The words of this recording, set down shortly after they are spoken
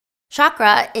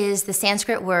Chakra is the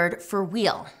Sanskrit word for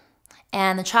wheel,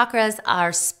 and the chakras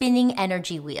are spinning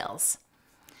energy wheels.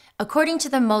 According to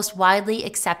the most widely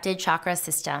accepted chakra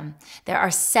system, there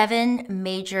are 7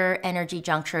 major energy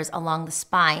junctures along the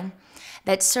spine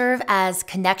that serve as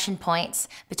connection points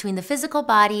between the physical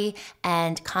body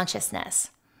and consciousness.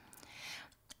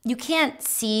 You can't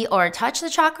see or touch the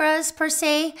chakras per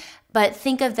se, but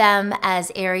think of them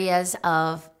as areas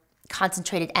of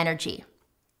concentrated energy.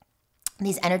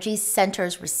 These energy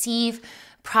centers receive,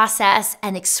 process,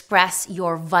 and express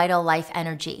your vital life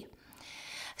energy.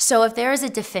 So if there is a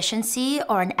deficiency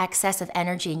or an excess of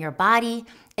energy in your body,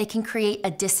 it can create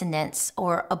a dissonance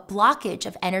or a blockage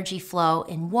of energy flow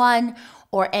in one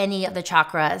or any of the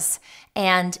chakras,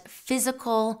 and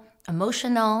physical,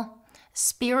 emotional,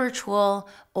 spiritual,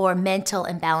 or mental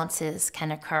imbalances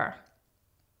can occur.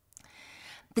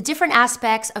 The different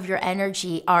aspects of your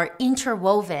energy are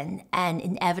interwoven and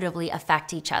inevitably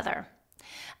affect each other.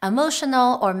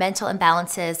 Emotional or mental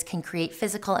imbalances can create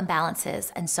physical imbalances,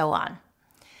 and so on.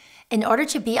 In order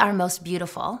to be our most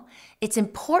beautiful, it's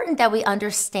important that we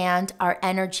understand our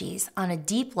energies on a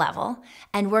deep level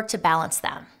and work to balance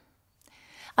them.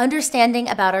 Understanding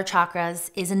about our chakras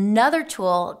is another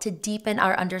tool to deepen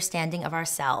our understanding of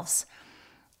ourselves,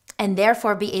 and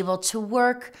therefore be able to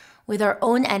work with our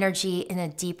own energy in a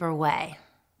deeper way.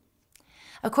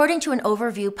 According to an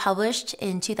overview published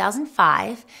in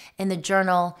 2005 in the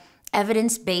journal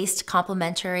Evidence-Based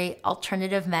Complementary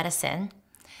Alternative Medicine,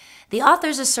 the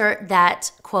authors assert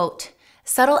that, quote,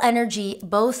 subtle energy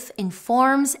both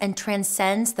informs and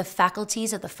transcends the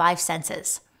faculties of the 5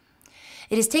 senses.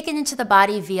 It is taken into the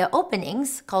body via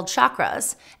openings, called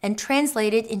chakras, and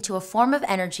translated into a form of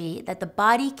energy that the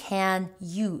body can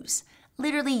use,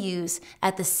 literally use,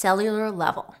 at the cellular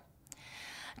level.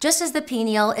 Just as the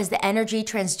pineal is the energy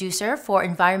transducer for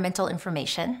environmental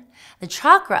information, the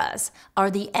chakras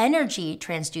are the energy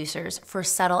transducers for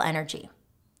subtle energy.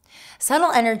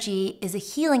 Subtle energy is a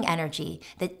healing energy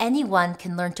that anyone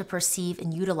can learn to perceive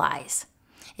and utilize.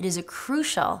 It is a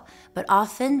crucial but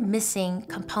often missing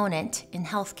component in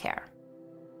healthcare.